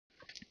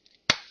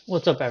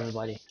What's up,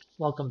 everybody?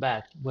 Welcome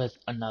back with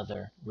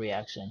another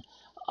reaction.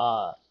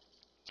 Uh,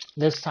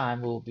 this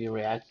time we'll be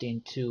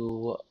reacting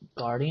to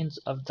Guardians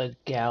of the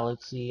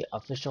Galaxy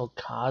official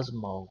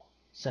Cosmo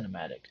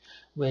cinematic,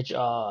 which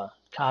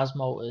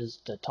Cosmo is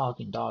the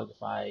talking dog,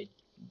 if I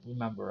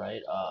remember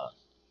right.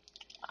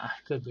 I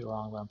could be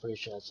wrong, but I'm pretty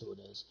sure that's who it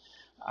is.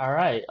 All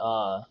right.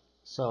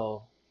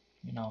 So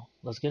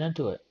let's get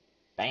into it.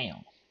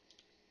 Bam.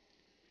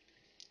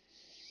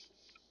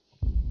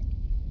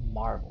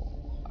 Marvel.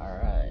 All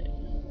right.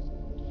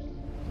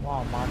 Come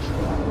on, monster.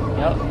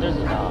 Yep, there's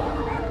a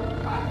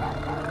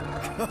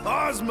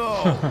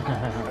Cosmo! dog.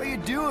 How you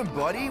doing,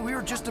 buddy? We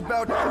were just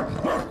about...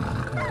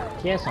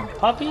 He has some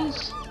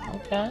puppies?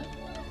 Okay.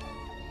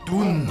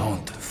 Do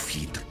not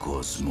feed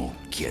Cosmo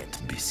cat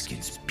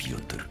biscuits,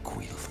 Peter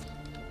Quill.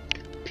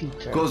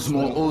 Peter.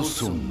 Cosmo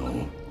also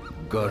know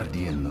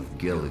Guardian of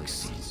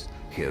Galaxies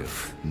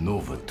have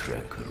Nova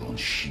Tracker on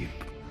ship.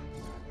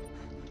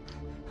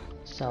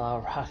 Sell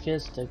out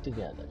rockets, stick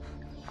together.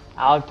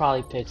 I would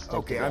probably pick stick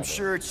Okay, together. I'm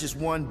sure it's just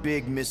one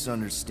big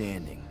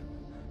misunderstanding.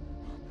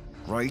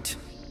 Right?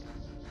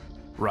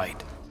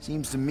 Right.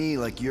 Seems to me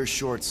like you're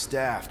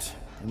short-staffed,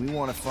 and we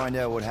want to find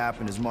out what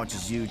happened as much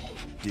as you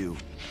do.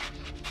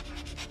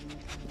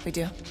 We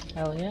do.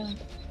 Hell yeah.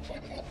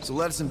 So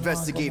let us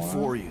investigate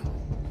for you.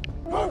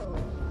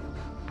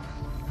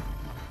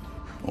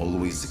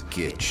 Always a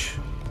catch,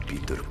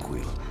 Peter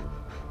Quill.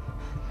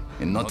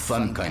 And not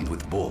fun kind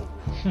with ball.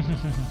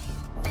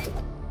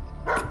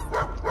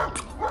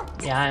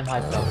 Yeah, I'm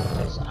hyped up for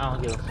this. I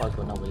don't give a fuck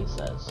what nobody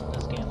says.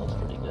 This game looks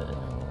pretty good.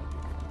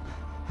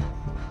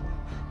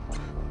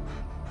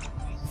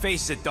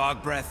 Face it,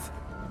 dog breath.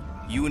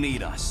 You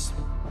need us.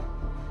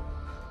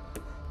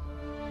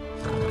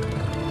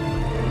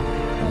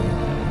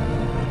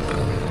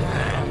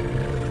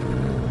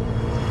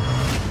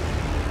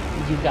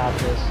 You got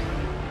this.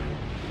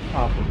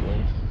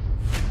 Probably.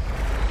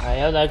 Alright,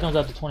 yeah, that comes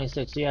up to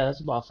 26. Yeah, that's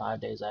about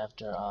 5 days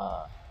after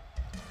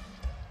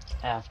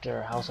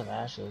House of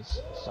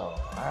Ashes. So,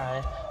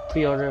 alright.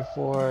 Pre-order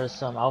for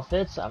some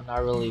outfits. I'm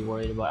not really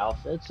worried about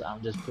outfits.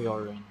 I'm just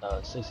pre-ordering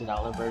the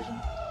 $60 version.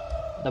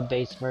 The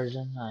base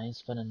version. I ain't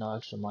spending no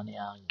extra money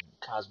on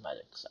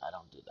cosmetics. I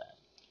don't do that.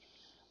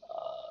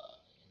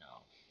 You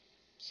know,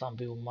 some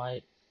people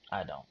might.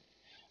 I don't.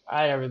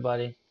 Alright,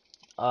 everybody.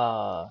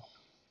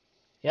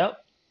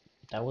 Yep.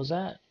 That was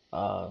that.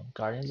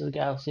 Guardians of the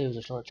Galaxy. It was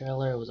a short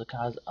trailer. It was a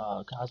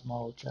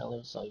Cosmo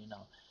trailer. So,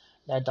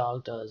 that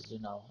dog does,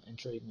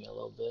 intrigue me a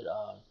little bit.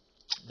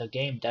 The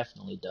game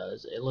definitely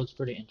does. It looks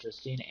pretty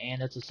interesting,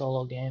 and it's a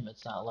solo game.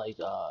 It's not like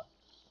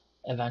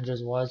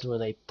Avengers was, where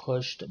they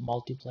pushed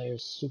multiplayer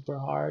super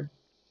hard.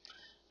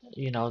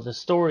 The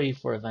story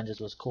for Avengers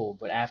was cool,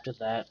 but after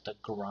that, the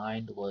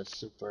grind was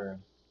super.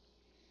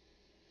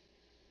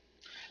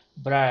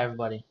 But alright,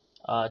 everybody.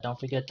 Don't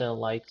forget to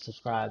like,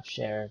 subscribe,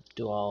 share,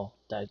 do all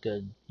that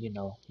good,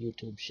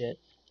 YouTube shit.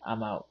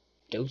 I'm out.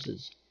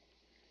 Deuces.